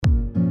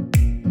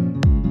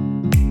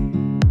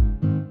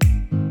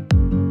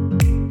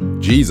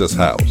Jesus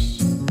House,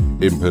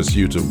 in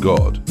pursuit of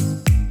God,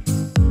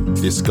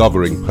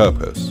 discovering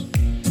purpose,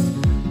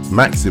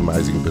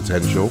 maximizing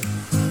potential,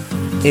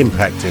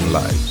 impacting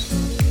lives.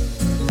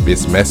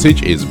 This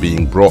message is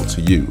being brought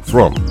to you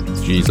from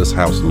Jesus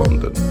House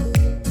London.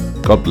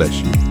 God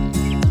bless you.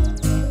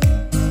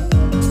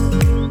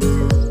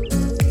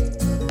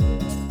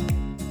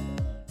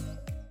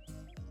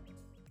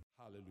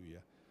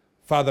 Hallelujah.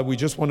 Father, we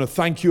just want to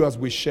thank you as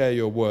we share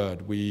your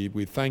word.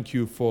 We thank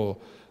you for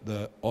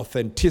the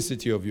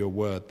authenticity of your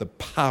word, the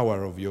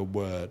power of your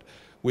word.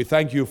 We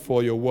thank you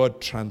for your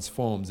word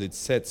transforms, it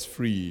sets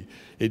free,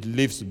 it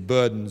lifts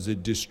burdens,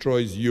 it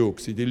destroys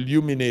yokes, it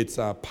illuminates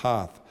our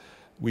path.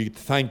 We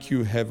thank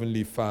you,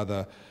 Heavenly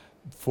Father,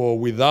 for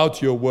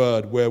without your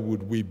word, where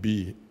would we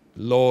be?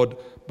 Lord,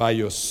 by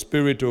your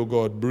Spirit, O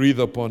God, breathe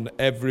upon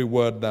every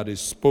word that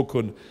is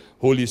spoken.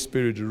 Holy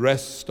Spirit,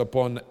 rest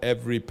upon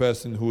every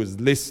person who is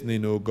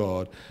listening, O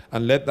God,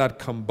 and let that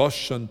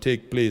combustion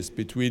take place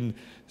between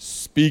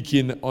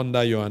speaking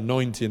under your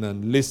anointing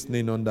and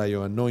listening under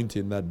your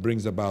anointing that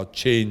brings about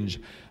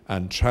change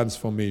and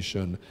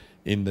transformation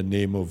in the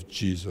name of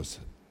Jesus.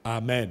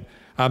 Amen.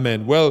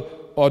 Amen. Well,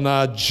 on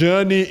our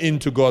journey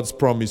into God's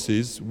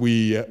promises,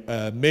 we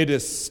made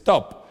a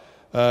stop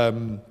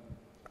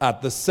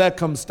at the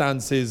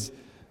circumstances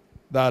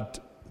that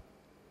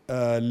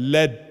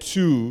led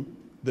to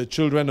the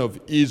children of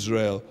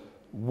Israel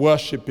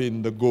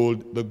worshiping the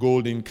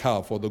golden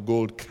calf or the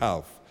gold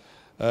calf.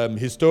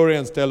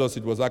 Historians tell us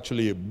it was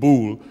actually a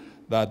bull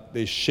that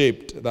was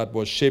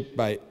shaped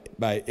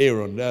by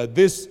Aaron.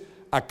 This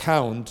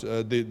account,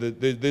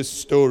 this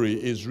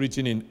story is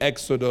written in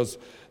Exodus,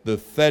 the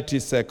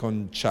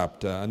 32nd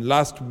chapter. And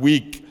last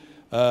week,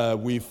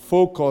 we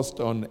focused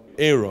on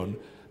Aaron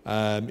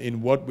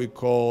in what we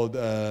called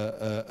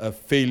a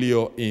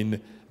failure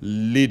in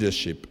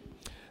leadership.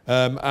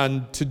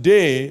 And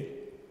today,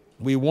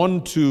 we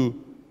want to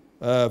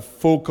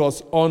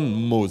focus on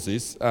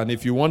Moses. And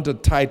if you want a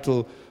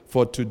title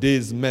for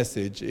today's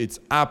message, it's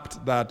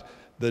apt that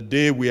the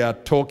day we are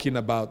talking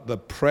about the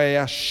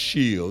prayer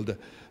shield,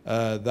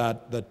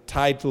 that the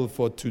title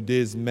for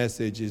today's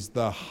message is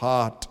the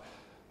heart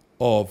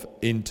of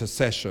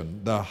intercession,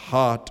 the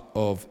heart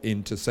of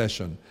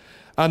intercession.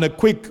 And a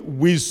quick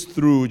whiz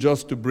through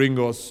just to bring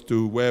us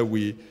to where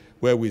we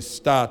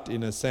start,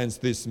 in a sense,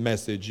 this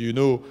message. You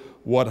know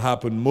what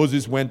happened.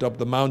 Moses went up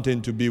the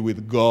mountain to be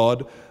with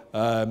God.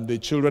 The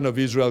children of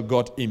Israel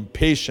got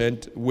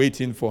impatient,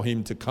 waiting for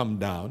him to come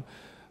down.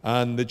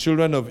 And the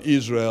children of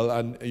Israel,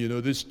 and you know,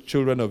 these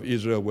children of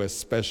Israel were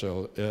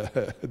special.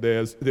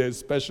 They're a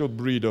special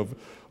breed of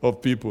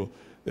people.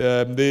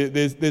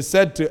 They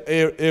said to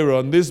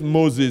Aaron, this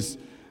Moses,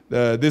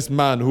 this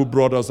man who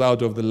brought us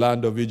out of the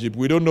land of Egypt,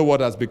 we don't know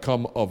what has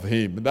become of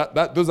him.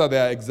 Those are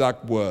their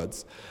exact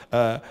words.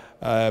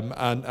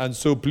 And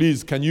so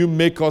please, can you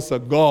make us a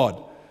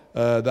God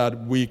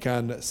that we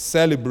can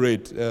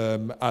celebrate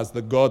as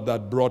the God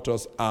that brought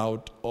us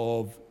out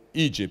of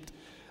Egypt?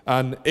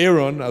 And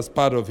Aaron, as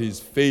part of his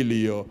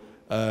failure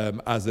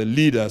as a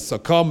leader,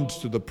 succumbed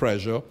to the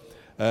pressure,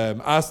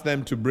 asked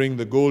them to bring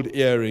the gold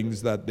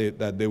earrings that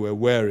they were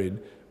wearing,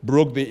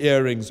 broke the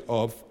earrings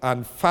off,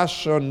 and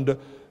fashioned,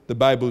 the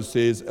Bible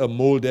says, a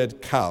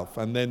molded calf.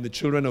 And then the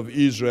children of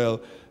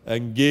Israel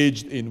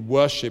engaged in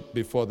worship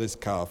before this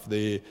calf.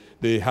 They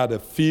had a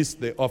feast,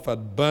 they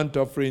offered burnt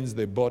offerings,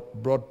 they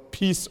brought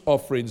peace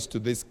offerings to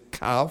this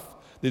calf,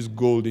 this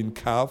golden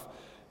calf.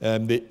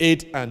 They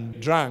ate and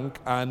drank,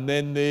 and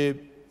then they,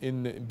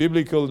 in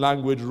biblical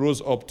language,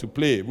 rose up to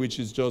play, which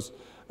is just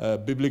a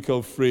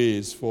biblical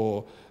phrase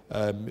for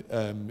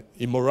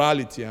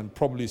immorality, and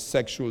probably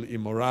sexual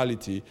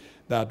immorality,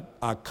 that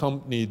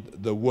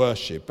accompanied the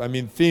worship. I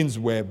mean, things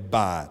were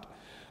bad.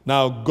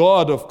 Now,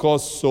 God, of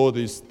course, saw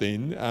this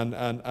thing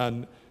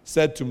and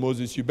said to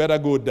Moses, you better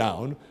go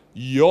down.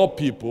 Your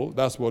people,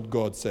 that's what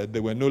God said.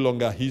 They were no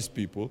longer his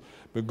people.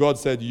 But God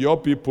said,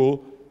 your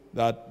people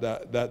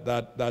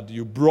that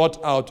you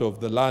brought out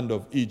of the land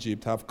of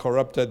Egypt have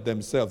corrupted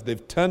themselves.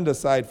 They've turned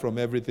aside from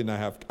everything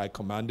I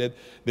commanded.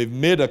 They've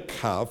made a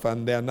calf,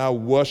 and they are now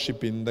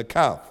worshiping the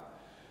calf.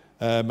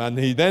 And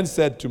he then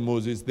said to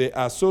Moses, they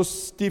are so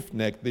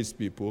stiff-necked, these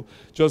people.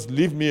 Just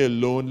leave me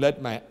alone.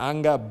 Let my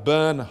anger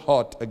burn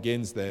hot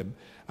against them,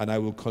 and I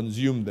will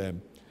consume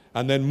them.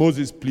 And then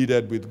Moses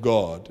pleaded with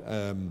God.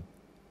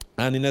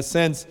 And in a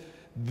sense,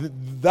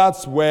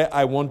 that's where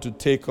I want to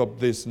take up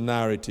this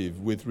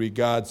narrative with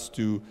regards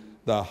to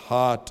the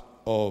heart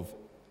of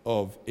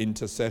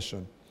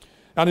intercession.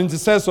 An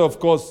intercessor, of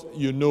course,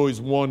 you know, is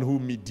one who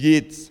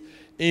mediates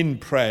in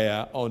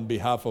prayer on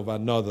behalf of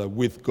another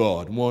with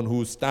God, one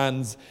who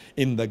stands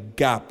in the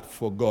gap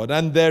for God.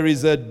 And there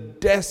is a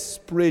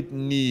desperate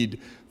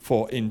need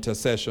for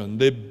intercession.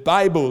 The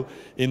Bible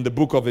in the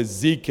book of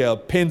Ezekiel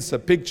paints a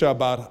picture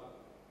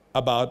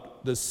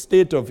about the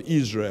state of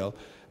Israel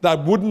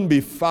that wouldn't be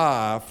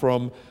far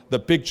from the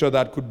picture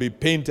that could be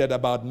painted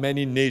about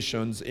many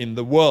nations in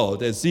the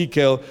world.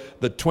 Ezekiel,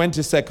 the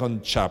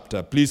 22nd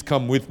chapter. Please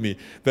come with me.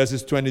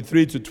 Verses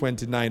 23 to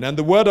 29. And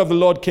the word of the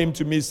Lord came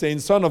to me, saying,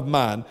 Son of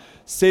man,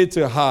 say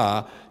to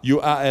her, you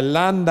are a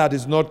land that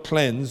is not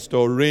cleansed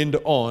or rained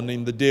on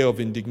in the day of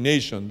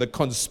indignation. The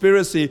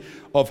conspiracy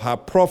of her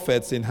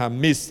prophets in her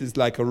midst is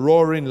like a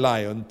roaring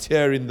lion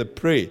tearing the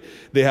prey.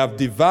 They have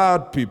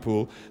devoured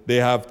people. They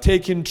have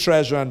taken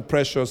treasure and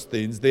precious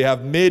things. They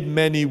have made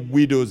many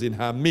widows in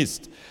her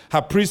midst.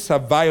 Her priests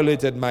have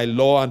violated my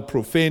law and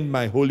profaned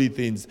my holy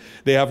things.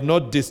 They have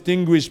not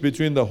distinguished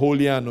between the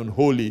holy and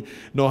unholy,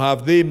 nor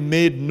have they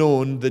made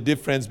known the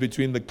difference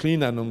between the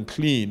clean and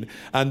unclean.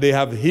 And they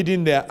have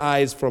hidden their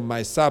eyes from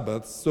my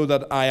Sabbaths, so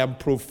that I am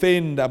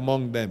profaned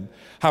among them.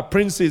 Her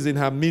princes in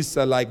her midst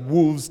are like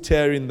wolves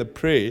tearing the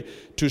prey,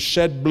 to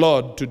shed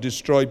blood to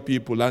destroy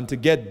people and to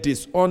get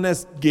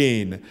dishonest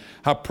gain.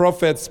 Her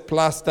prophets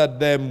plastered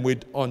them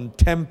with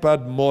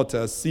untempered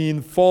mortar,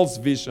 seeing false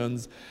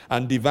visions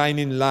and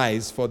divining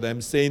lies for them,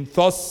 saying,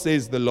 Thus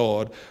says the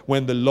Lord,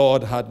 when the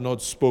Lord had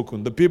not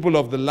spoken. The people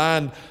of the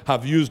land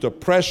have used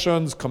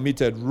oppressions,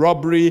 committed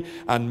robbery,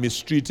 and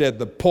mistreated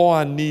the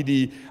poor and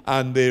needy,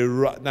 and they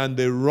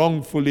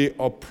wrongfully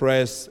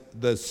oppress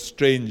the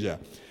stranger.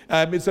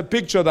 It's a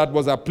picture that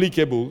was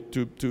applicable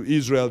to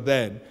Israel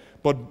then.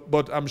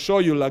 But I'm sure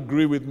you'll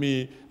agree with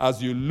me,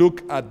 as you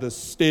look at the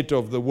state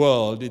of the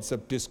world, it's a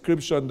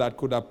description that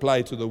could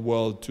apply to the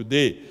world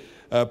today.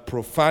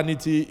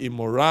 Profanity,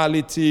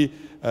 immorality,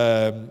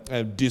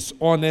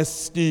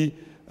 dishonesty,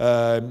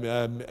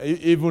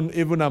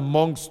 even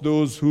amongst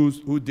those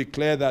who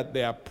declare that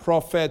they are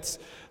prophets.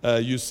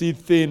 You see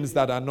things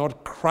that are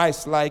not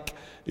Christ-like.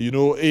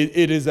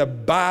 It is a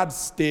bad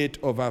state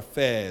of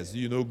affairs.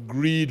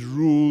 Greed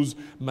rules,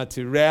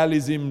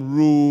 materialism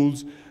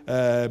rules.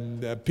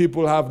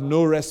 People have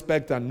no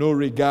respect and no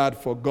regard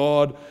for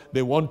God.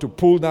 They want to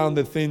pull down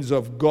the things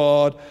of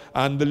God,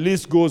 and the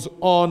list goes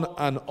on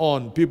and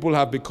on. People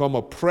have become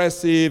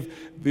oppressive.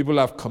 People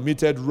have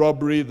committed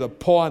robbery. The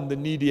poor and the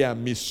needy are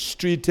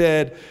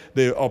mistreated.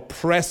 They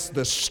oppress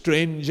the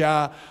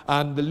stranger,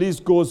 and the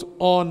list goes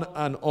on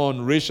and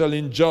on. Racial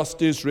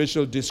injustice,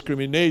 racial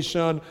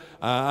discrimination,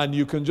 and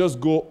you can just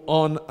go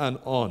on and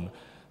on.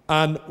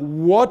 And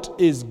what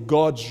is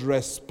God's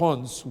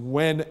response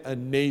when a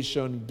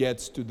nation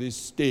gets to this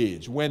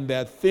stage? When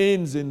there are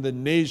things in the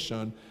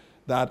nation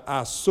that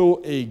are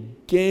so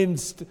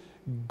against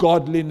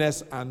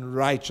godliness and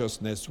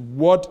righteousness,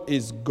 what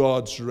is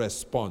God's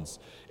response?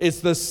 It's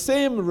the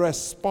same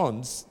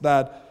response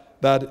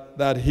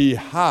that he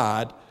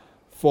had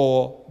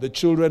for the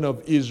children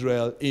of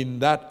Israel in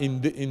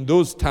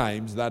those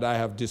times that I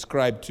have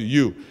described to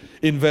you.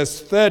 In verse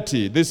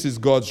 30, this is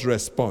God's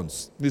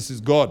response. This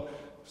is God's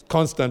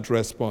constant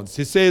response.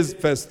 He says,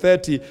 verse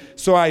 30,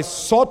 So I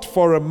sought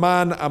for a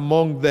man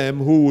among them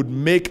who would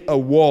make a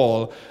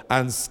wall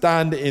and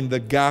stand in the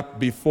gap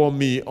before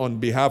me on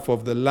behalf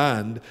of the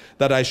land,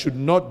 that I should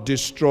not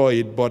destroy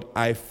it, but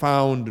I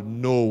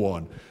found no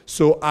one.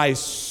 So I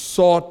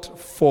sought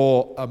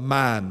for a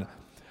man.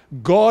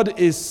 God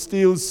is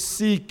still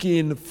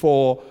seeking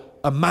for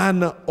a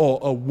man or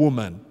a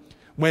woman.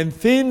 When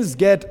things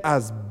get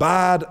as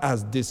bad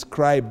as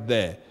described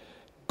there,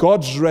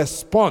 God's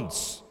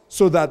response,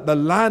 so that the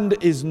land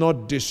is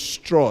not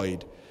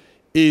destroyed,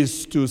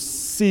 is to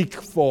seek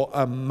for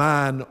a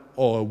man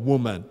or a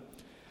woman.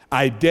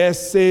 I dare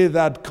say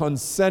that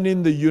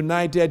concerning the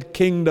United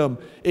Kingdom,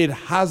 it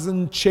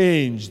hasn't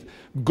changed.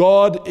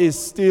 God is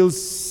still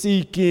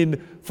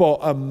seeking for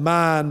a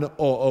man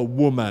or a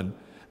woman.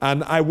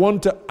 And I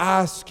want to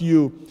ask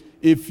you,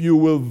 if you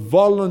will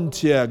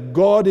volunteer,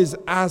 God is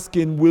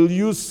asking, will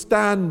you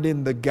stand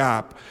in the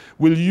gap?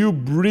 Will you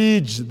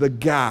bridge the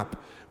gap?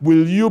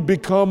 Will you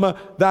become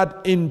that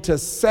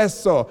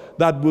intercessor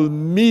that will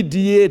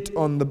mediate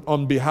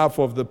on behalf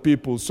of the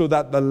people so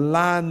that the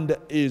land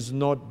is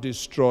not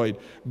destroyed?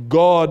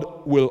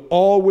 God will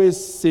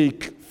always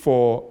seek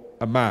for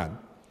a man.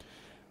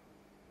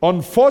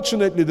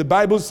 Unfortunately, the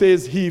Bible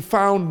says he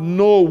found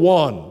no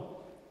one.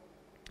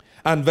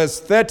 And verse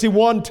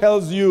 31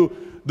 tells you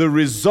the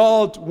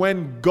result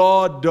when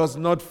God does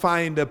not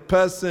find a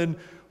person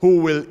who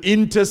will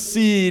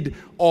intercede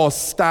or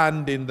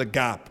stand in the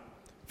gap.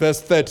 Verse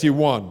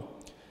 31,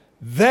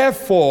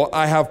 Therefore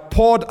I have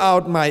poured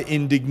out my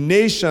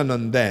indignation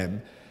on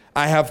them.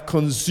 I have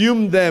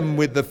consumed them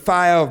with the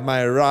fire of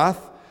my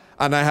wrath,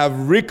 and I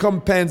have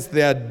recompensed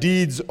their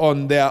deeds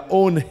on their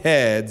own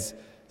heads,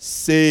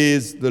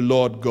 says the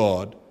Lord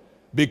God.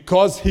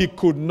 Because he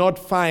could not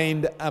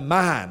find a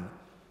man.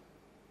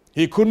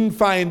 He couldn't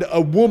find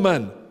a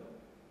woman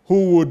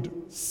who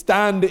would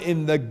stand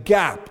in the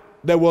gap.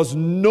 There was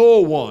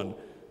no one.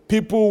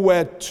 People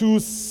were too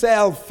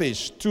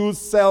selfish, too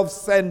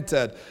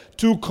self-centered,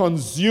 too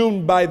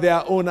consumed by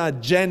their own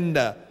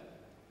agenda.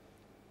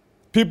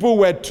 People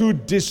were too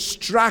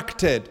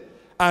distracted,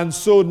 and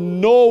so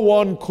no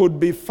one could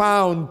be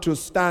found to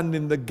stand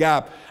in the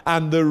gap.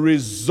 And the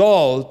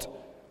result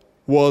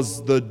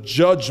was the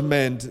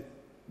judgment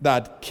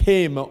that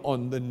came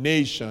on the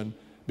nation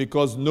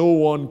because no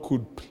one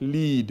could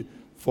plead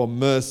for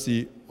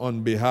mercy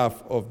on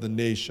behalf of the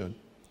nation.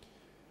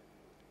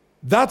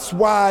 That's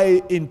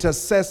why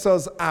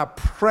intercessors are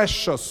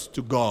precious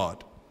to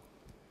God.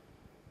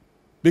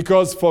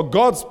 Because for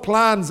God's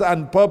plans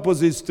and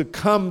purposes to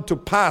come to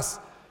pass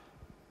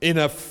in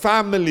a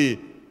family,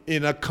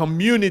 in a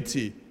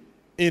community,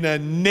 in a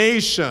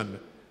nation,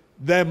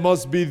 there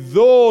must be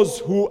those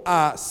who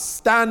are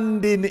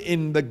standing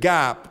in the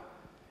gap,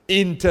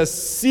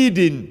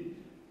 interceding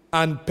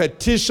and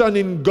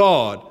petitioning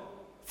God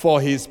for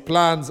his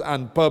plans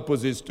and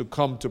purposes to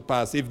come to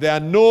pass. If there are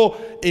no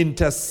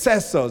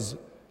intercessors,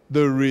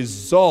 the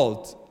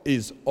result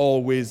is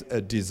always a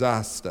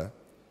disaster.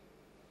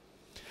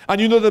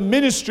 And you know, the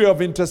ministry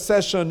of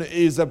intercession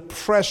is a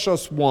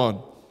precious one.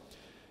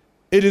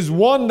 It is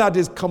one that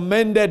is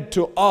commended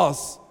to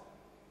us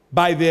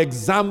by the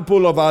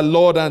example of our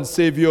Lord and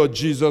Savior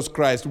Jesus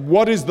Christ.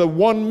 What is the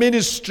one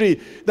ministry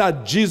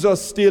that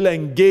Jesus still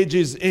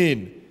engages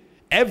in?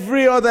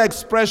 Every other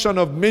expression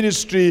of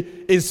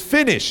ministry is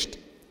finished.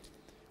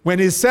 When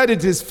he said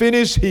it is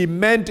finished, he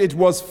meant it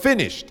was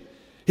finished.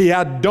 He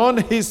had done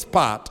his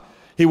part.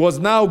 He was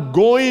now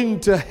going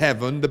to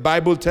heaven, the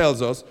Bible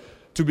tells us,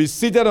 to be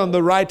seated on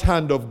the right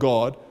hand of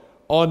God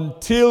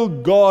until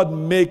God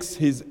makes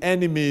his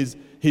enemies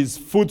his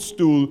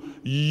footstool,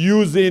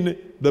 using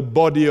the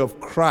body of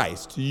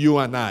Christ, you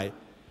and I.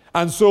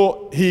 And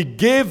so he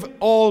gave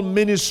all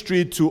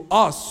ministry to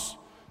us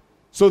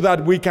so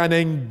that we can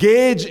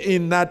engage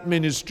in that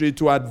ministry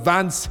to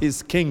advance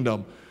his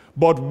kingdom.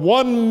 But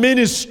one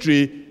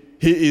ministry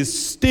he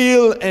is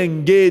still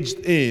engaged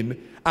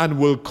in and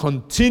will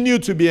continue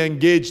to be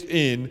engaged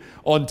in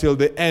until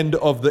the end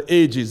of the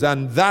ages.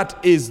 And that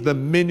is the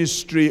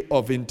ministry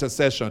of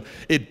intercession.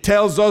 It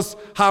tells us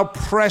how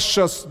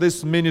precious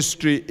this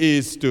ministry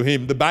is to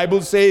him. The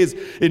Bible says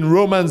in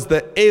Romans,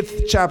 the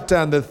 8th chapter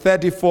and the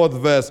 34th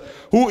verse,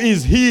 who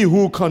is he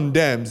who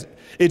condemns?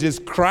 It is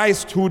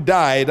Christ who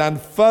died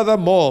and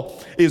furthermore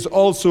is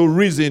also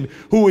risen,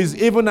 who is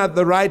even at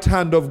the right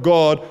hand of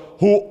God,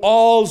 who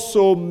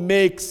also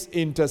makes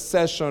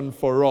intercession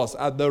for us.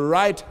 At the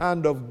right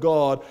hand of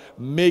God,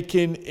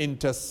 making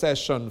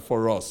intercession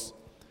for us.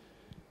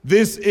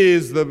 This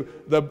is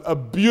a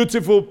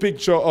beautiful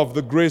picture of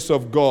the grace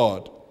of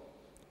God.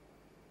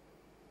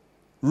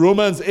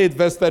 Romans 8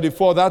 verse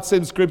 34, that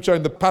same scripture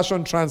in the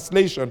Passion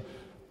Translation,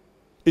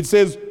 it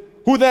says,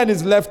 who then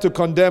is left to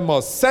condemn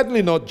us?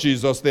 Certainly not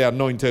Jesus, the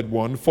Anointed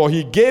One, for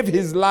he gave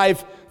his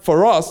life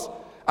for us,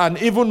 and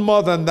even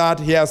more than that,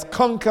 he has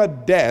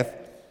conquered death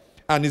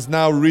and is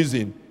now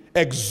risen,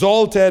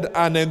 exalted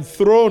and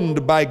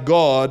enthroned by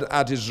God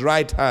at his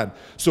right hand.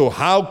 So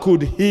how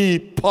could he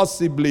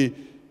possibly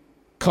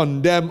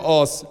condemn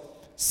us,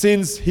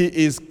 since he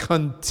is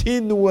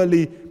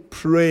continually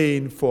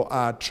praying for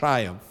our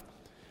triumph?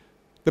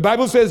 The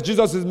Bible says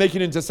Jesus is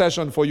making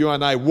intercession for you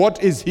and I.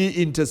 What is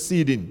he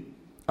interceding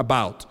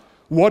about?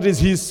 What is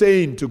he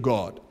saying to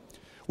God?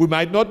 We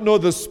might not know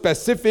the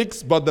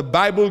specifics, but the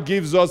Bible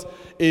gives us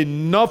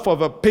enough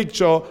of a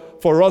picture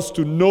for us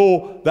to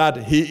know that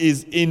he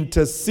is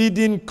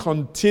interceding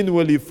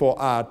continually for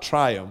our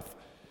triumph.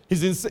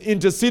 He's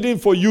interceding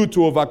for you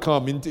to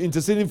overcome,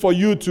 interceding for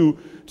you to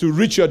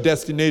reach your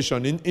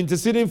destination,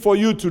 interceding for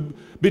you to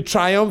be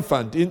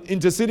triumphant,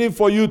 interceding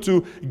for you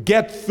to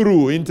get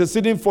through,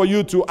 interceding for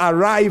you to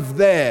arrive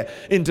there,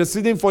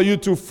 interceding for you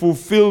to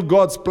fulfill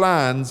God's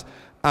plans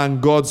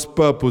and God's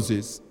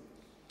purposes.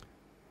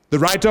 The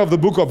writer of the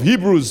book of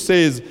Hebrews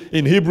says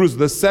in Hebrews,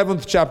 the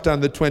 7th chapter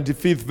and the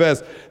 25th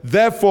verse,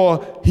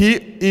 therefore he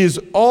is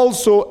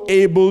also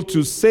able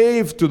to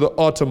save to the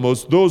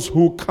uttermost those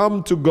who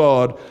come to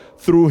God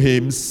through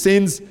him,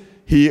 since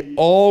he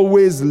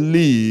always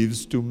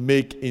lives to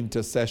make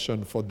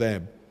intercession for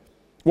them.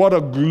 What a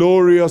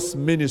glorious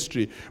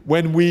ministry.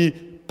 When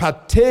we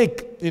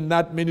partake in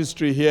that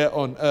ministry here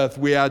on earth,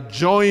 we are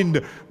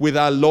joined with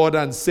our Lord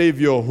and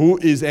Savior, who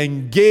is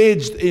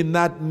engaged in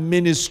that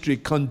ministry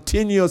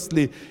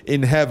continuously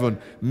in heaven,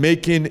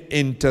 making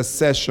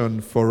intercession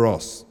for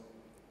us.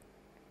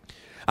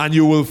 And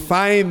you will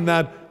find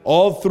that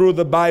all through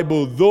the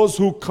Bible, those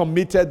who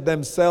committed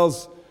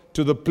themselves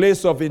to the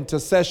place of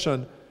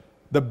intercession,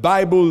 the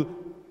Bible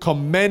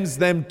commends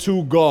them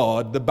to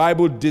God. The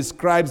Bible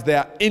describes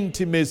their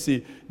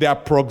intimacy, their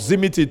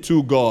proximity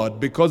to God,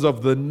 because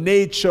of the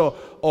nature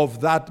of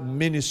that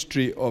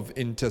ministry of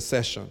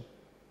intercession.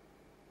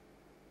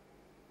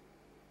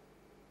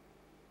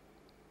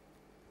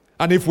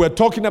 And if we're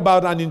talking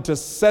about an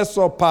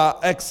intercessor par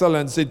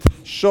excellence, it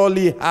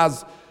surely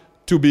has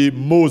to be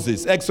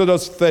Moses.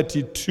 Exodus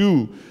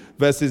 32,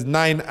 verses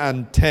 9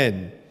 and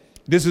 10.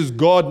 This is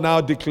God now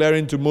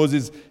declaring to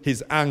Moses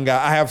his anger.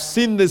 I have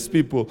seen this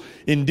people.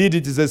 Indeed,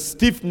 it is a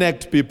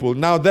stiff-necked people.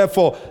 Now,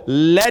 therefore,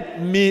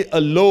 let me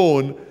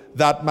alone,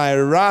 that my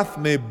wrath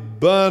may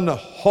burn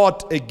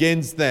hot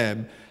against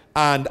them,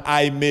 and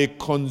I may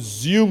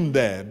consume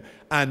them.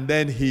 And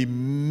then he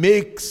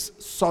makes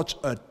such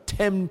a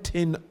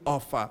tempting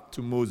offer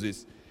to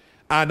Moses.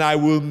 And I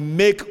will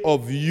make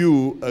of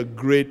you a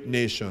great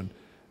nation.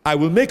 I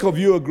will make of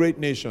you a great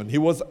nation. He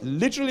was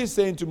literally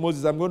saying to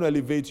Moses, I'm going to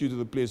elevate you to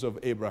the place of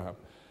Abraham.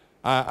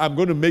 I'm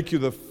going to make you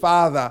the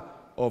father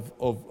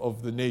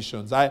of the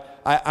nations.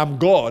 I'm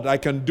God. I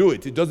can do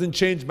it. It doesn't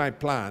change my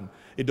plan.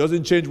 It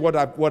doesn't change what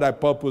I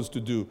purpose to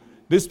do.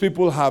 These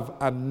people have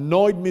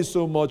annoyed me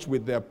so much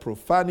with their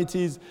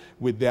profanities,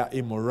 with their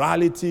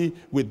immorality,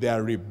 with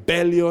their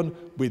rebellion,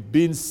 with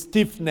being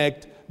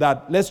stiff-necked,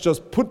 that let's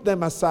just put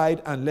them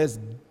aside and let's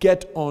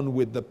get on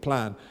with the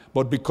plan.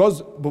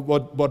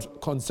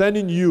 But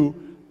concerning you,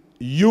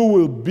 you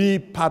will be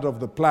part of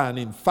the plan.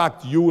 In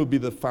fact, you will be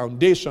the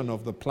foundation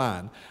of the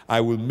plan. I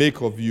will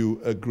make of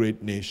you a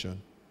great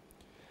nation.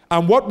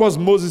 And what was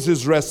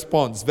Moses'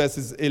 response?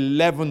 Verses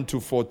 11 to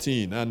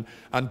 14.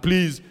 And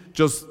please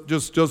just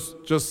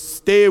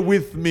stay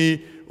with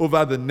me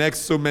over the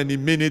next so many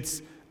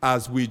minutes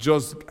as we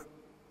just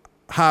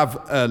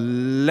have a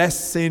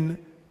lesson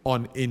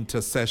on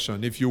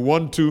intercession. If you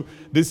want to,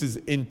 this is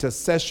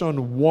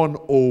Intercession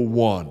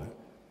 101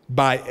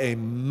 by a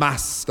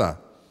master.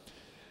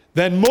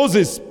 Then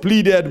Moses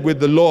pleaded with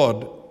the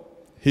Lord,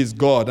 his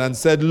God, and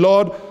said,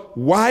 Lord,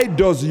 why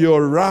does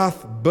your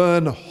wrath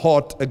burn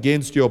hot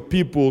against your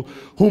people,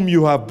 whom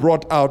you have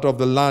brought out of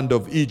the land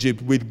of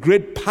Egypt with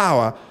great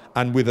power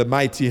and with a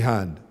mighty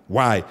hand?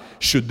 Why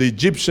should the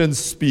Egyptians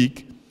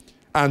speak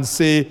and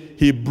say,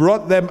 he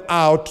brought them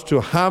out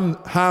to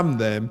harm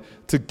them,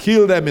 to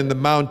kill them in the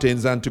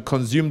mountains, and to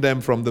consume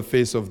them from the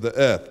face of the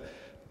earth?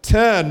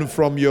 Turn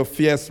from your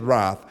fierce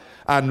wrath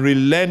and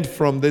relent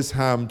from this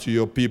harm to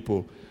your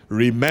people.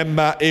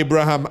 Remember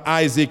Abraham,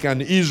 Isaac,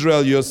 and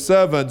Israel, your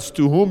servants,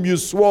 to whom you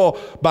swore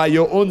by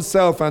your own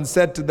self and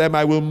said to them,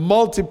 I will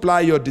multiply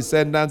your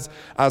descendants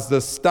as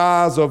the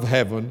stars of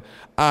heaven,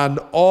 and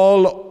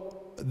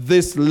all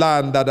this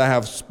land that I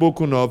have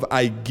spoken of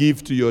I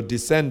give to your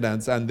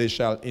descendants, and they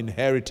shall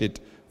inherit it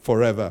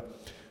forever.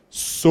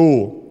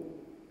 So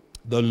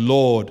the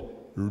Lord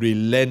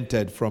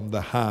relented from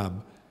the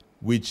harm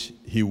which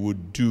he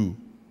would do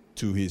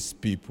to his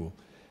people.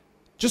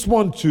 Just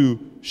want to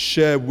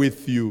share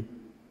with you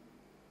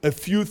a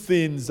few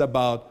things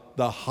about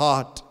the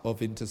heart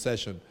of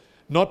intercession.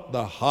 Not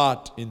the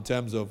heart in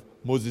terms of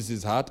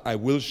Moses' heart. I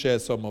will share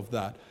some of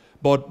that.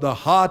 But the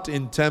heart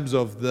in terms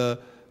of the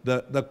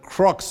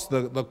crux,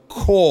 the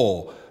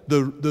core,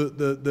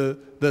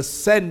 the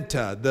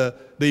center, the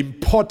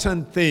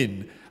important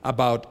thing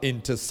about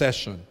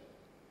intercession.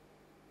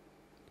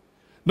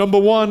 Number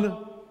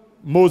one,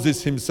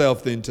 Moses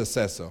himself, the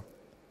intercessor.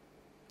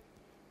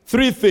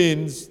 Three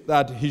things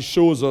that he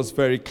shows us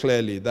very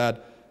clearly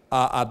that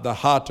are at the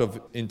heart of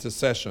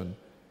intercession.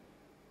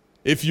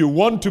 If you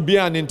want to be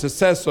an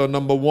intercessor,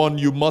 number one,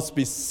 you must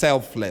be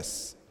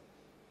selfless.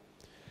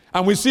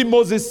 And we see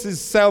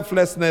Moses'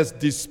 selflessness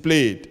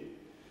displayed.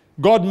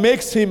 God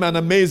makes him an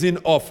amazing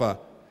offer.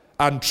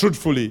 And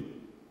truthfully,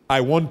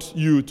 I want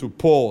you to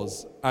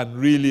pause and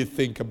really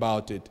think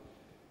about it.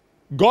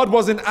 God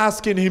wasn't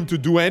asking him to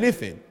do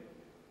anything.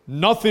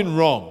 Nothing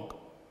wrong.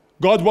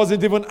 God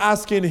wasn't even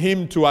asking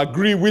him to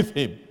agree with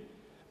him.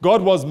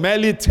 God was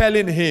merely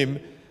telling him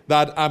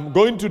that I'm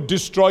going to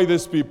destroy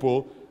these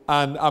people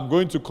and I'm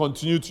going to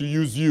continue to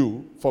use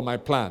you for my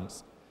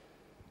plans.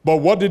 But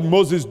what did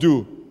Moses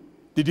do?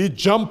 Did he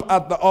jump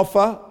at the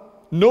offer?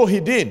 No, he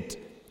didn't.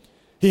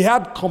 He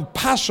had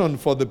compassion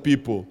for the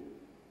people.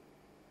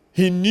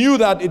 He knew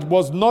that it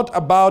was not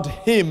about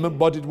him,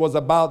 but it was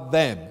about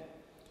them.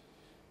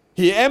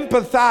 He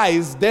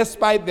empathized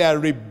despite their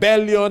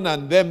rebellion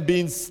and them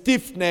being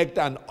stiff-necked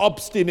and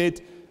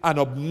obstinate and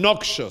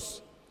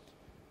obnoxious.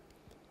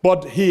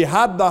 But he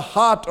had the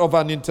heart of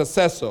an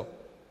intercessor.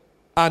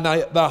 And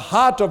the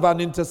heart of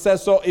an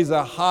intercessor is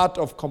a heart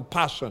of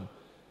compassion.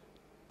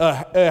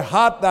 A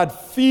heart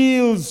that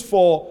feels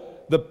for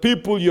the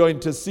people you're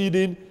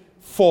interceding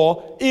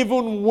for,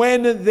 even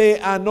when they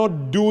are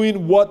not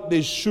doing what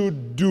they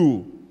should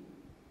do.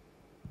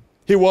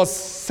 He was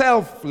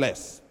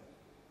selfless.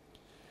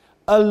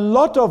 A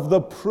lot of the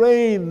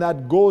praying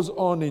that goes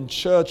on in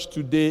church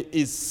today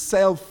is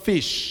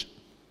selfish.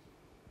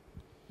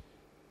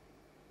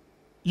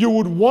 You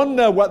would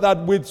wonder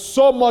that with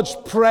so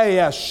much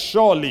prayer,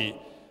 surely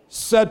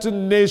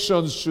certain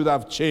nations should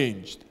have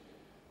changed.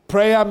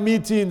 Prayer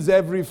meetings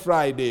every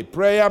Friday,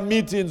 prayer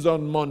meetings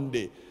on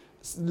Monday,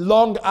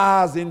 long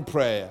hours in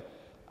prayer.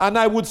 And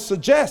I would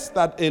suggest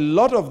that a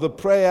lot of the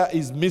prayer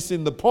is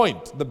missing the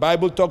point. The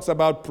Bible talks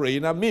about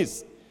praying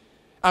amiss.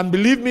 And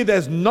believe me,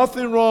 there's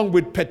nothing wrong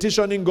with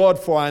petitioning God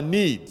for our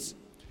needs.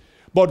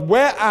 But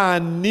where our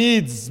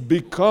needs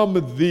become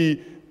the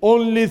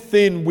only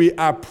thing we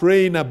are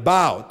praying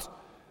about,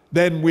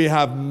 then we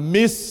have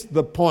missed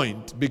the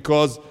point,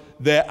 because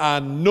there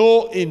are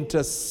no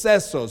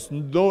intercessors,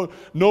 no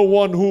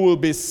one who will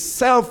be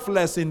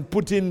selfless in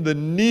putting the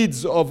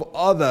needs of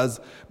others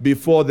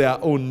before their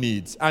own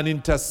needs. An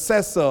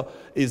intercessor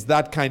is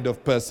that kind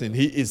of person.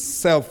 He is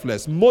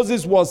selfless.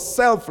 Moses was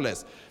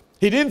selfless.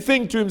 He didn't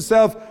think to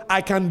himself,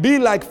 I can be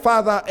like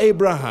Father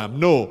Abraham.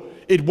 No,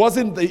 it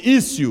wasn't the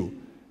issue.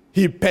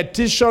 He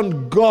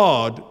petitioned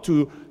God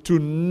to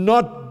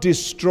not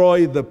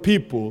destroy the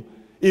people.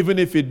 even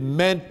if it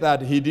meant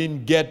that he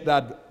didn't get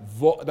that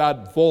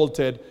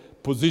vaulted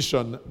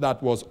position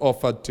that was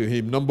offered to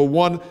him. Number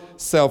one,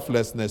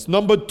 selflessness.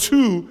 Number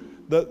two,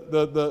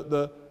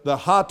 the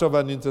heart of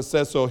an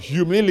intercessor,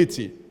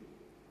 humility.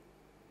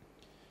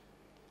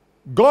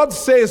 God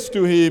says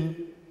to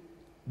him,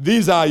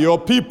 these are your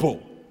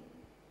people.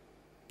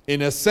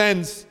 In a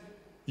sense,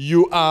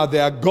 you are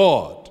their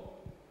God.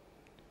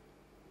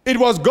 It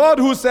was God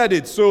who said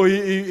it, so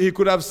he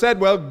could have said,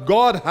 well,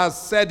 God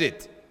has said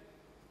it.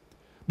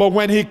 But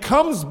when he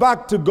comes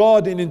back to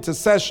God in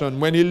intercession,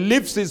 when he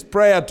lifts his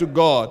prayer to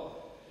God,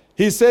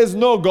 he says,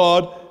 no,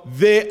 God,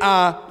 they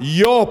are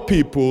your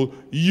people,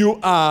 you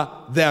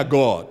are their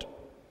God.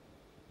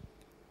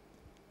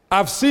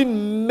 I've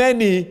seen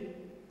many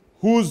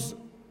whose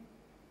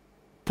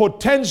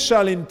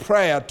potential in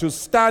prayer to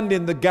stand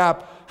in the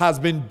gap has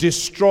been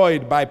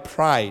destroyed by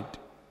pride.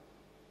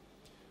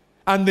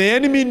 And the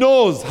enemy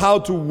knows how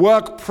to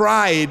work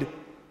pride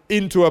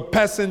into a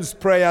person's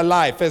prayer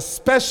life,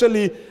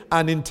 especially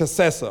an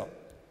intercessor.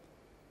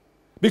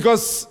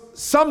 Because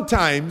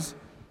sometimes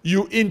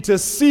you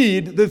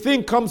intercede, the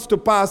thing comes to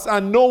pass,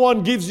 and no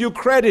one gives you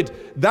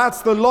credit.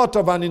 That's the lot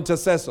of an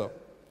intercessor.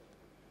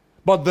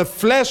 But the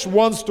flesh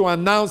wants to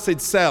announce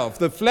itself.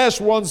 The flesh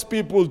wants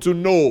people to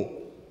know.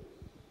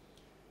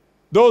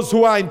 Those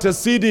who are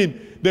interceding,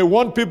 they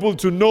want people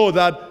to know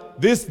that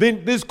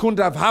this couldn't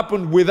have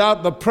happened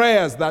without the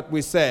prayers that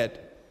we said.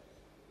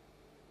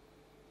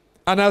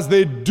 And as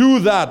they do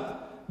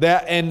that,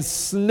 they're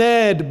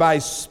ensnared by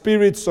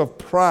spirits of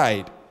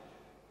pride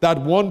that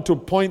want to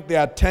point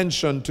their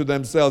attention to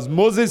themselves.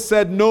 Moses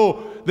said,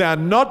 no, they are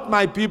not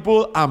my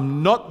people.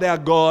 I'm not their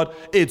God.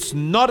 It's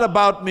not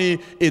about me.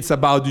 It's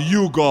about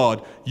you,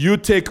 God. You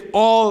take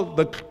all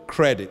the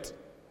credit.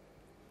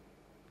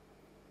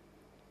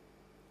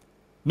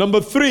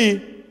 Number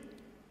three,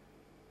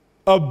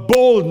 a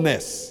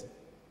boldness.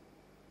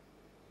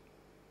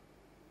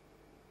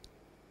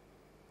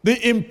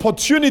 The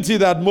importunity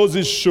that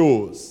Moses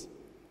shows.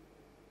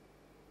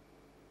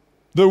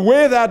 The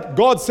way that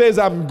God says,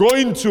 I'm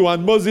going to,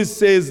 and Moses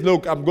says,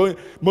 look, I'm going.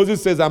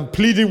 Moses says, I'm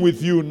pleading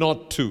with you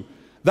not to.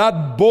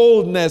 That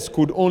boldness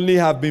could only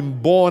have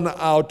been born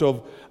out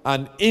of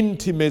an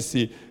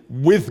intimacy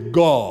with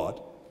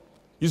God.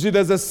 You see,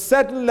 there's a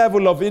certain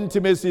level of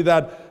intimacy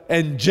that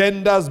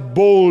engenders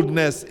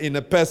boldness in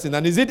a person.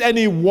 And is it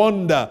any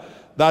wonder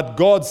that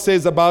God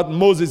says about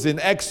Moses in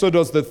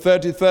Exodus, the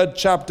 33rd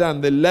chapter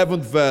and the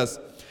 11th verse,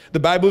 the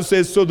Bible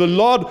says, so the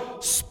Lord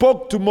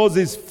spoke to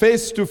Moses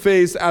face to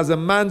face as a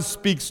man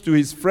speaks to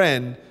his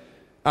friend,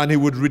 and he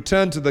would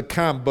return to the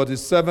camp. But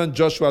his servant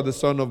Joshua, the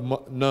son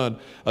of Nun,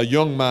 a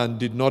young man,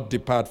 did not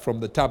depart from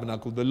the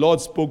tabernacle. The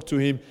Lord spoke to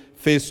him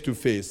face to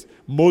face.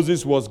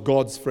 Moses was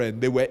God's friend.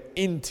 They were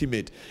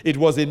intimate. It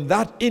was in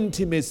that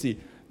intimacy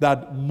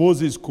that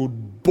Moses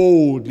could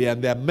boldly,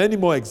 and there are many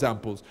more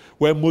examples,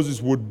 where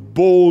Moses would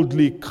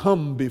boldly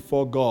come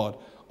before God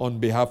on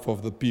behalf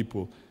of the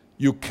people.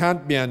 You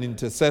can't be an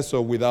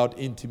intercessor without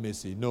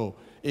intimacy. No.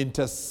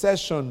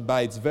 Intercession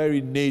by its very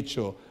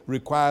nature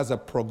requires a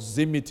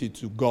proximity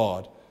to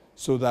God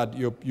so that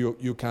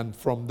you can,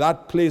 from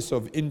that place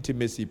of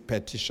intimacy,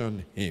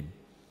 petition him.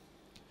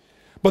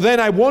 But then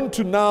I want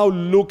to now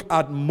look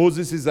at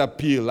Moses'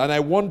 appeal, and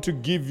I want to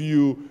give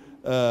you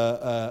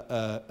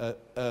a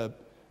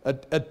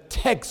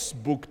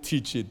textbook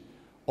teaching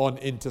on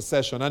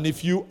intercession. And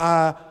if you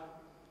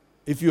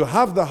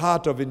have the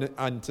heart of an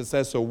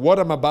intercessor, what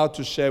I'm about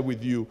to share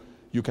with you,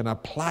 you can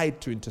apply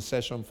it to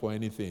intercession for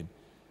anything.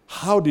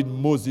 How did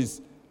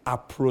Moses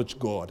approach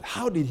God?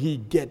 How did he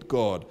get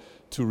God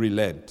to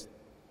relent?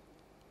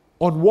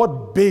 On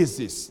what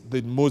basis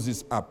did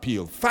Moses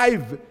appeal?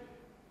 5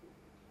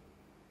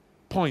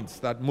 points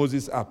that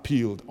Moses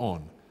appealed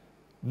on.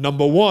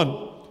 Number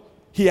 1,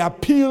 he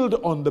appealed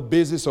on the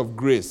basis of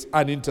grace.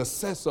 An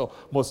intercessor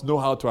must know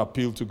how to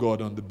appeal to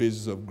God on the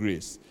basis of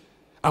grace.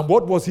 And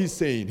what was he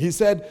saying? He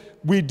said,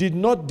 we did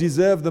not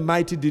deserve the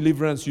mighty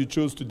deliverance you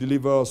chose to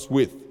deliver us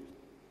with.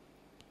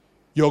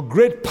 Your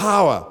great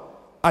power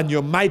and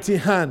your mighty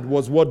hand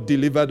was what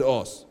delivered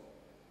us.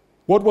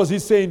 What was he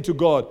saying to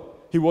God?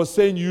 He was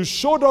saying, you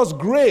showed us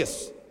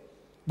grace.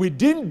 We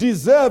didn't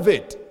deserve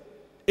it.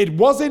 It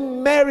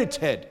wasn't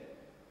merited,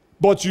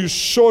 but you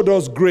showed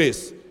us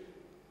grace.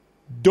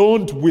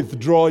 Don't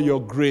withdraw your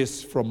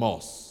grace from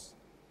us.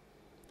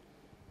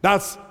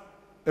 That's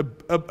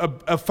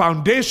a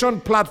foundation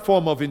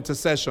platform of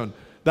intercession,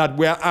 that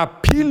we are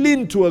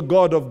appealing to a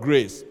God of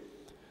grace.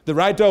 The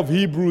writer of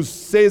Hebrews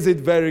says it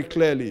very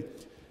clearly,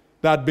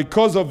 that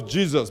because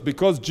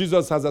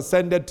Jesus has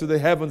ascended to the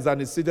heavens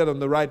and is seated on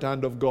the right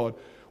hand of God,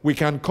 we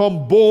can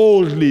come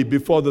boldly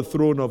before the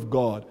throne of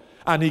God.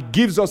 And he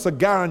gives us a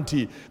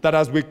guarantee that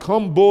as we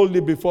come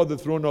boldly before the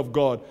throne of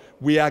God,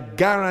 we are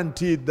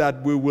guaranteed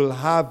that we will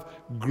have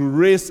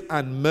grace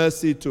and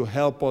mercy to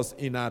help us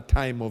in our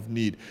time of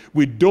need.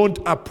 We don't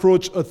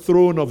approach a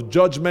throne of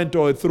judgment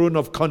or a throne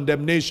of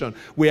condemnation.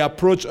 We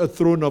approach a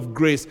throne of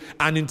grace.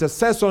 An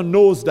intercessor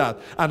knows that,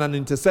 and an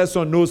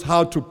intercessor knows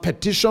how to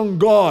petition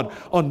God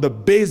on the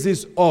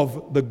basis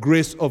of the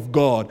grace of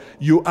God.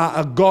 You are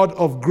a God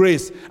of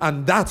grace,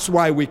 and that's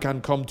why we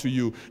can come to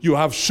you. You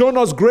have shown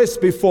us grace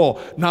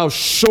before. Now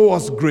show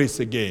us grace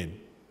again.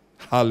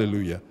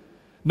 Hallelujah.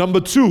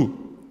 Number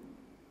 2,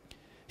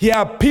 he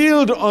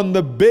appealed on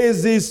the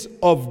basis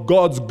of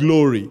God's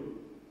glory.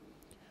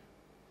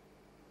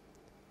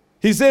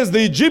 He says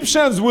the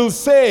Egyptians will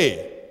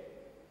say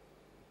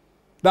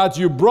that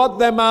you brought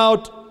them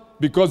out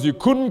because you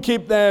couldn't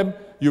keep them.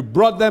 You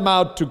brought them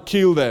out to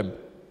kill them.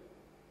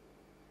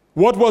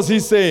 What was he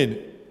saying?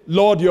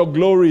 Lord, your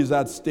glory is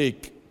at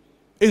stake.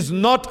 It's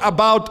not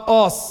about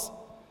us.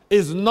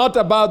 It's not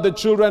about the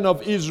children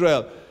of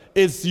Israel.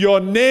 It's your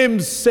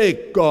name's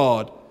sake,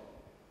 God.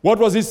 What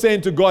was he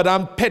saying to God?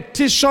 I'm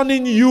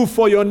petitioning you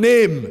for your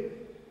name.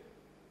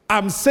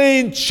 I'm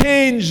saying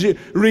change,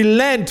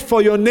 relent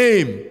for your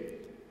name.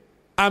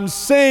 I'm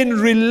saying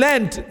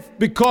relent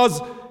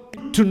because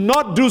to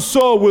not do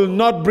so will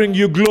not bring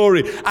you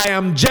glory. I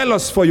am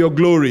jealous for your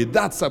glory.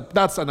 That's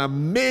an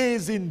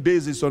amazing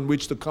basis on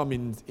which to come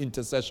in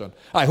intercession.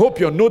 I hope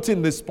you're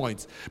noting these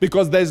points,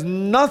 because there's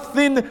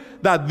nothing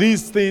that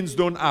these things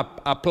don't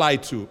apply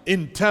to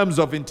in terms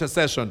of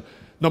intercession.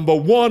 Number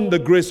 1, the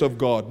grace of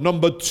God.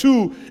 Number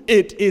 2,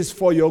 it is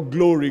for your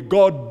glory.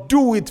 God,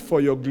 do it for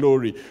your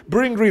glory.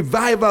 Bring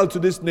revival to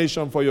this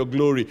nation for your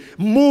glory.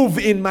 Move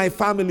in my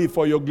family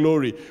for your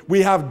glory.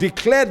 We have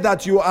declared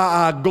that you are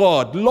our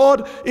God.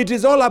 Lord, it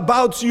is all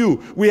about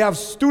you. We have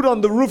stood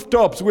on the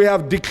rooftops. We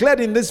have declared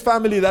in this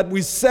family that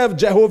we serve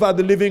Jehovah,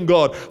 the living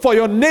God. For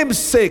your name's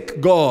sake,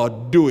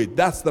 God, do it.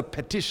 That's the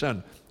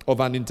petition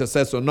of an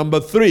intercessor. Number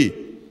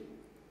 3,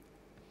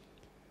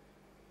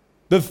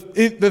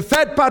 the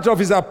third part of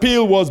his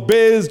appeal was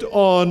based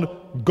on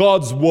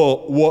God's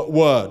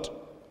word.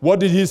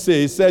 What did he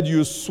say? He said,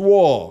 you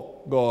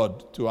swore,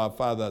 God, to our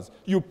fathers.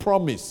 You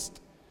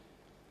promised.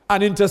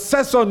 An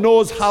intercessor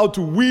knows how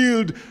to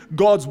wield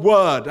God's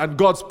word and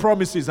God's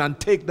promises and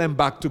take them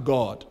back to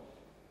God.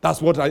 That's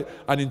what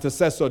an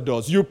intercessor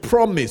does. You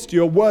promised.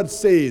 Your word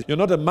says. You're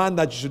not a man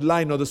that you should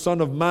lie, nor the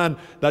son of man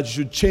that you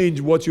should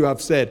change what you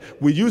have said.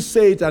 Will you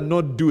say it and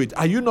not do it?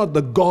 Are you not the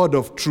God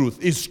of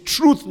truth? Is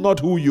truth not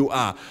who you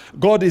are?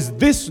 God, is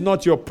this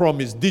not your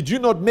promise? Did you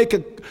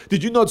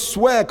not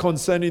swear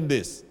concerning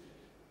this?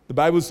 The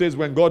Bible says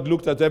when God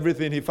looked at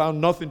everything, he found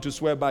nothing to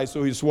swear by,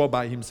 so he swore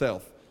by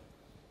himself.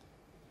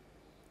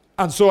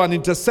 And so an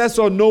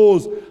intercessor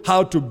knows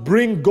how to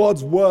bring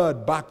God's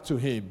word back to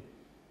him.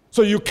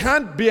 So you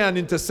can't be an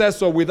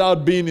intercessor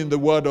without being in the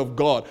Word of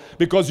God,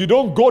 because you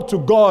don't go to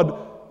God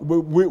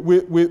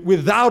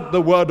without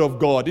the Word of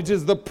God. It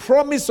is the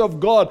promise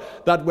of God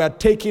that we're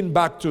taking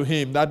back to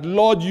him, that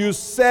Lord, you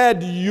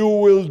said you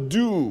will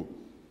do.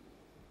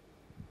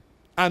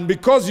 And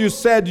because you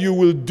said you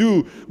will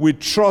do, we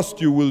trust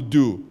you will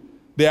do.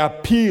 The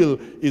appeal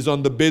is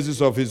on the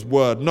basis of his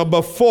word.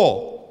 Number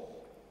 4,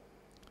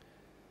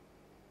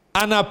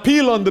 an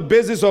appeal on the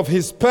basis of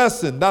his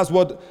person. That's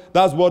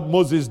what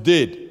Moses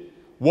did.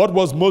 What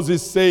was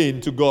Moses saying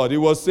to God? He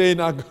was saying,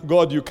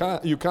 God, you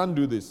can't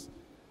do this.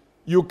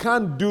 You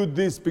can't do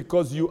this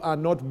because you are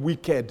not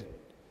wicked.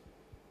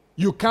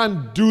 You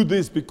can't do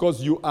this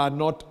because you are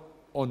not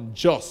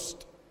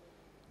unjust.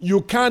 You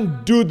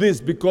can't do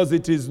this because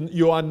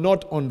you are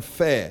not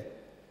unfair.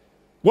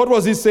 What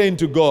was he saying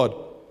to God?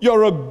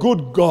 You're a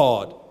good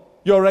God.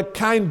 You're a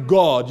kind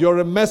God. You're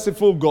a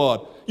merciful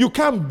God. You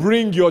can't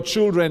bring your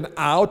children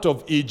out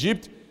of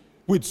Egypt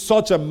with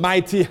such a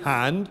mighty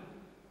hand.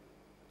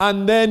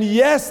 And then,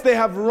 yes, they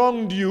have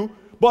wronged you,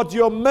 but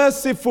you're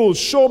merciful.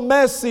 Show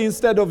mercy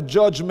instead of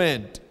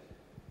judgment.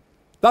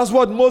 That's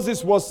what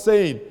Moses was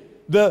saying.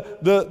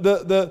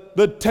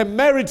 The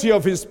temerity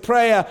of his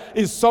prayer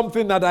is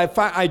something that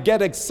I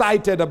get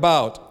excited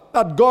about.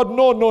 That God,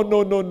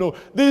 no.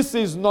 This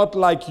is not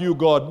like you,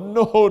 God.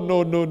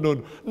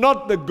 No.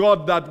 Not the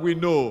God that we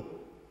know.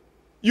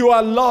 You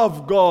are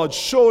love, God.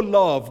 Show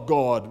love,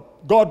 God.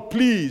 God,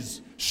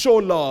 please, show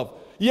love.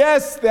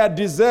 Yes, they are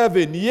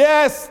deserving.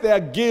 Yes, they are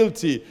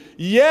guilty.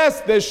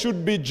 Yes, they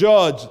should be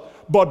judged.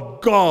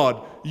 But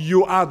God,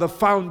 you are the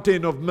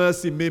fountain of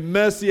mercy. May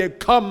mercy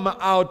come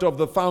out of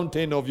the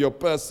fountain of your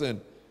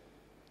person.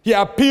 He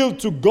appealed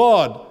to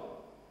God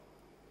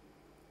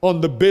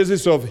on the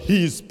basis of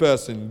his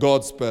person,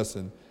 God's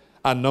person.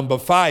 And number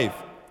 5,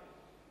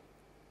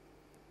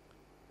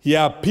 he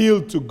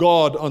appealed to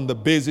God on the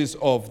basis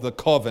of the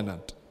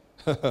covenant.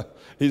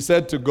 He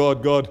said to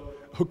God,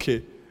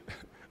 okay.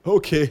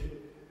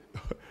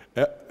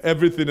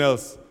 Everything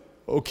else,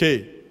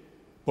 okay.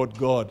 But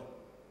God,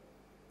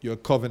 you're a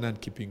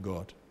covenant-keeping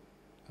God.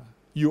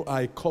 You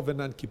are a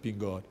covenant-keeping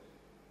God.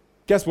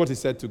 Guess what he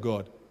said to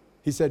God?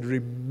 He said,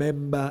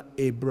 remember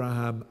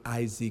Abraham,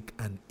 Isaac,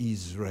 and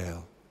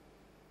Israel.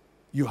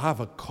 You have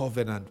a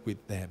covenant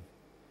with them.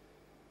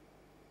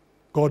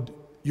 God,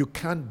 you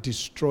can't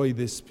destroy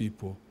these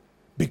people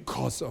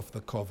because of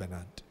the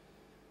covenant.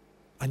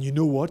 And you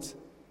know what?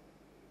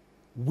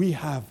 We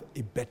have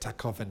a better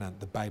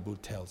covenant, the Bible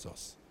tells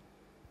us.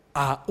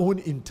 Our own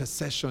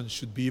intercession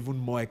should be even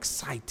more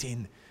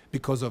exciting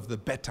because of the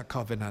better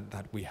covenant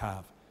that we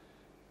have.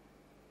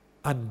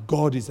 And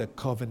God is a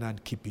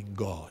covenant-keeping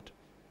God.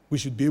 We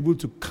should be able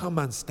to come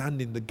and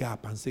stand in the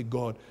gap and say,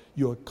 God,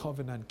 you're a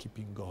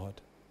covenant-keeping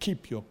God.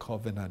 Keep your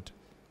covenant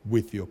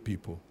with your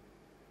people.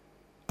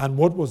 And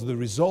what was the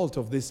result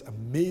of this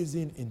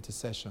amazing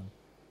intercession?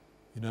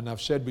 And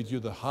I've shared with you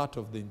the heart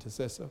of the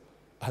intercessor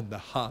and the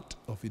heart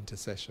of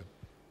intercession.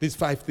 These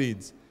 5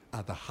 things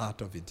are the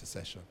heart of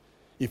intercession.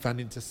 If an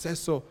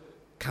intercessor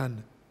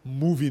can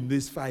move in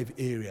these 5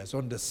 areas,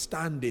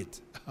 understand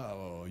it,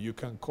 you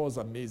can cause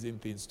amazing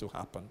things to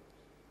happen.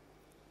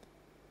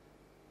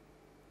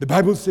 The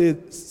Bible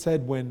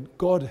said when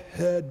God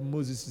heard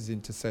Moses'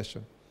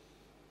 intercession,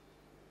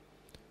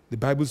 the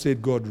Bible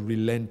said God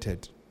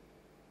relented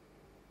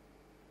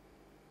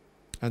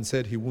and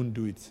said he wouldn't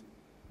do it.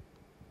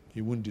 He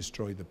wouldn't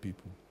destroy the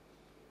people.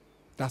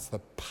 That's the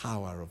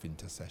power of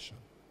intercession.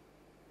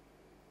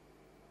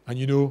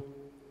 And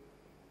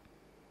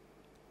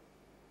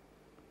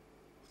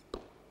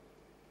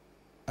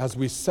as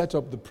we set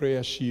up the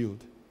prayer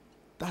shield,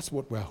 that's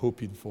what we're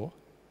hoping for.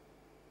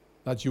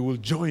 That you will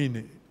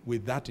join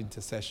with that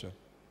intercession.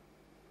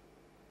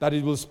 That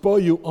it will spur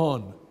you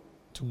on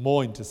to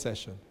more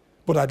intercession.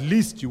 But at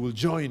least you will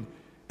join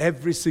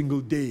every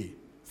single day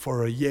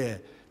for a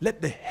year.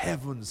 Let the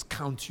heavens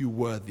count you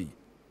worthy.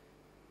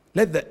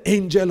 Let the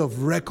angel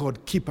of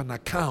record keep an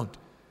account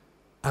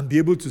and be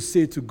able to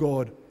say to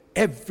God,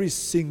 every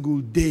single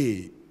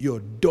day,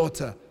 your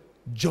daughter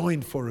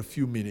joined for a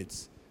few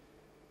minutes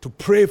to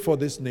pray for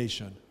this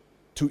nation,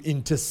 to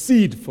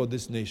intercede for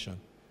this nation,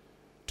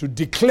 to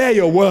declare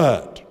your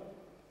word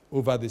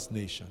over this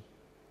nation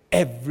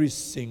every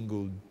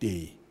single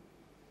day.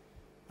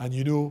 And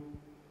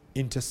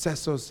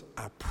intercessors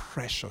are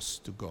precious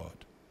to God.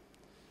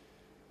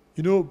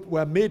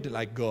 We're made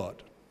like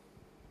God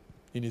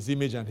in his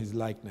image and his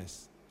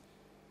likeness.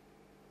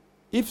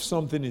 If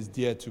something is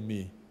dear to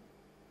me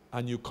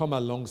and you come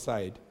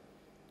alongside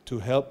to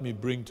help me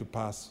bring to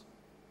pass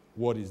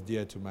what is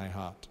dear to my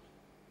heart,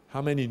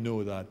 how many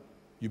know that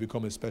you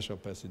become a special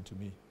person to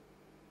me?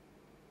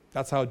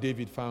 That's how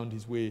David found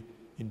his way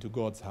into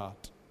God's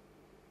heart.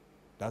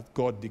 That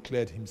God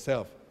declared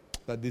himself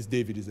that this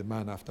David is a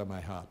man after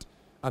my heart.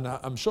 And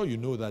I'm sure you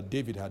know that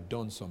David had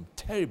done some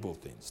terrible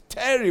things.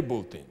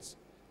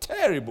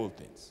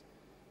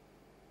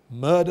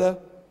 Murder,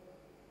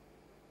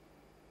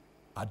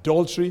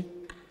 adultery,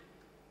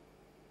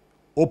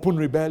 open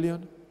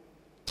rebellion.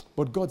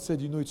 But God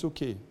said, it's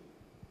okay.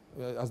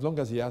 As long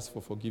as he asks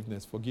for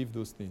forgiveness, forgive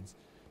those things.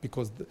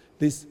 Because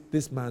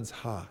this man's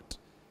heart,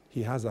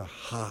 he has a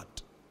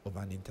heart of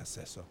an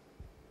intercessor.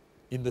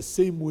 In the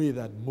same way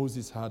that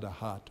Moses had a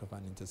heart of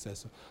an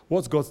intercessor.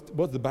 What's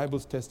the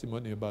Bible's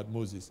testimony about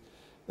Moses?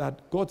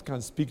 That God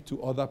can speak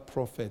to other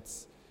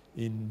prophets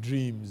in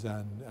dreams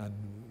and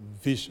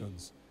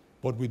visions.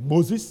 But with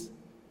Moses,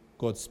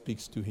 God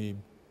speaks to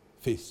him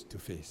face to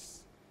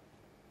face.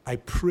 I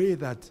pray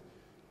that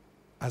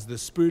as the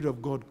Spirit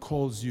of God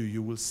calls you,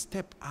 you will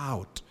step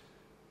out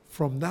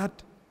from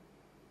that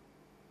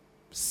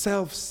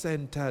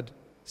self-centered,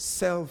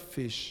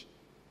 selfish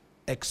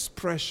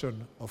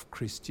expression of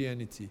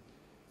Christianity.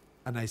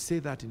 And I say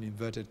that in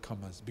inverted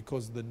commas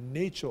because the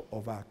nature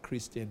of our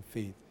Christian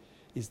faith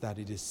is that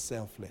it is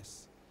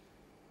selfless.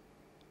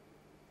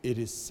 It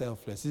is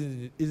selfless.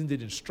 Isn't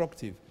it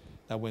instructive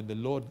that when the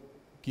Lord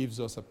gives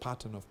us a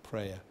pattern of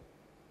prayer,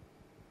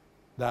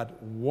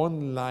 that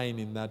one line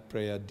in that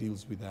prayer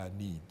deals with our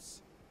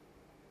needs.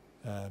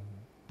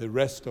 The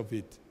rest of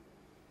it,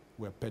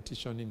 we're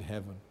petitioning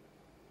heaven.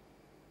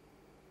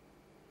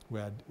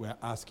 We're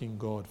asking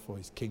God for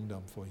his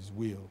kingdom, for his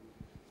will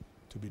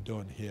to be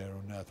done here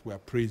on earth. We're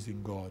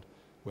praising God.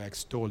 We're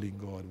extolling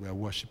God. We're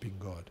worshiping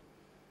God.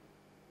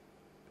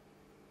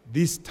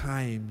 These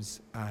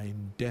times are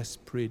in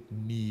desperate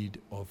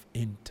need of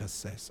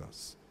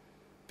intercessors.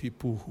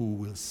 People who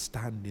will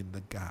stand in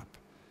the gap.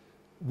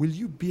 Will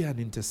you be an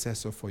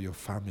intercessor for your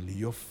family?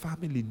 Your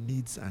family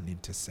needs an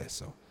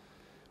intercessor.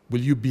 Will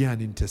you be an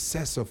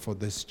intercessor for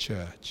this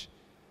church?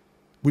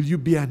 Will you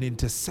be an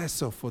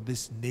intercessor for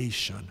this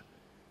nation?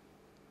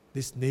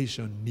 This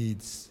nation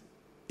needs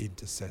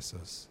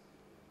intercessors.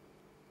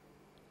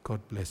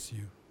 God bless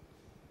you.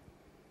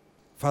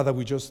 Father,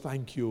 we just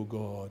thank you,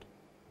 God,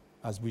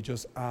 as we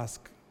just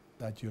ask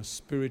that your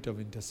spirit of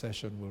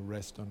intercession will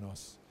rest on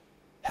us.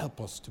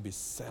 Help us to be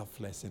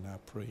selfless in our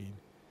praying.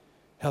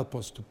 Help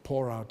us to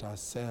pour out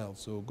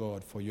ourselves, oh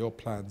God, for your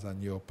plans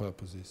and your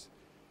purposes.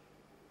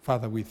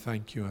 Father, we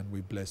thank you and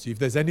we bless you. If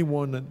there's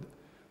anyone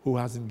who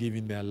hasn't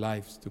given their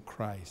lives to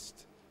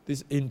Christ,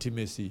 this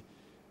intimacy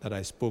that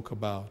I spoke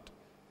about,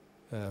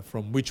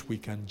 from which we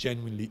can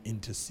genuinely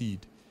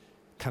intercede,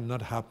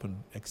 cannot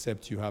happen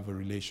except you have a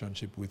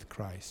relationship with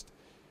Christ.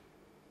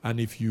 And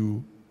if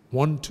you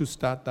want to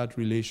start that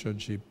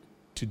relationship,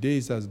 today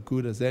is as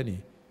good as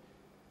any.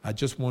 I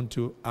just want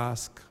to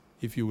ask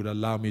if you would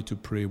allow me to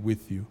pray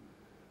with you.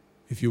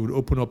 If you would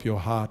open up your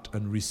heart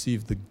and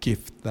receive the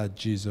gift that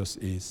Jesus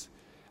is.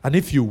 And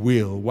if you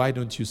will, why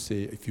don't you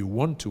say, if you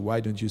want to,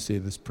 why don't you say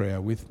this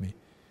prayer with me?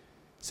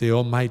 Say,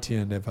 Almighty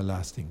and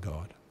everlasting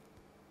God,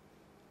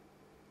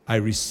 I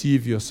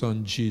receive your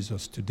Son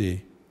Jesus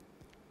today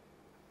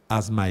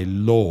as my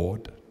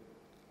Lord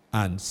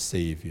and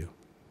Savior.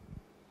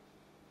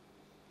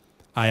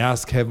 I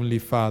ask, Heavenly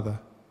Father,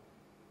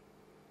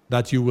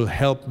 that you will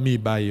help me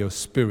by your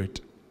Spirit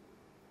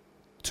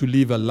to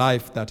live a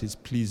life that is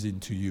pleasing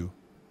to you.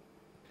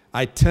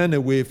 I turn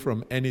away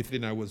from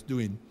anything I was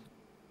doing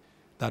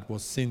that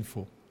was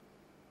sinful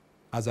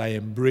as I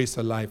embrace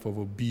a life of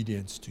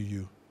obedience to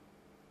you.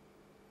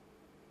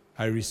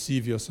 I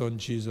receive your Son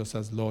Jesus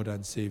as Lord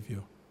and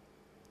Savior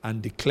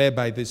and declare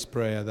by this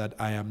prayer that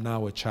I am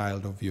now a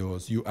child of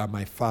yours. You are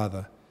my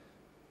Father.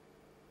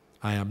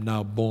 I am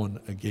now born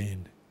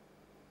again.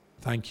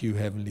 Thank you,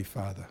 Heavenly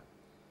Father.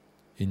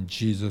 In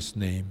Jesus'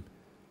 name,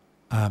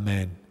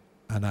 amen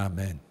and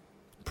amen.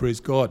 Praise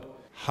God.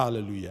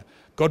 Hallelujah.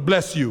 God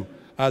bless you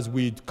as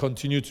we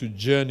continue to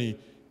journey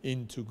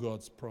into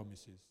God's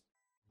promises.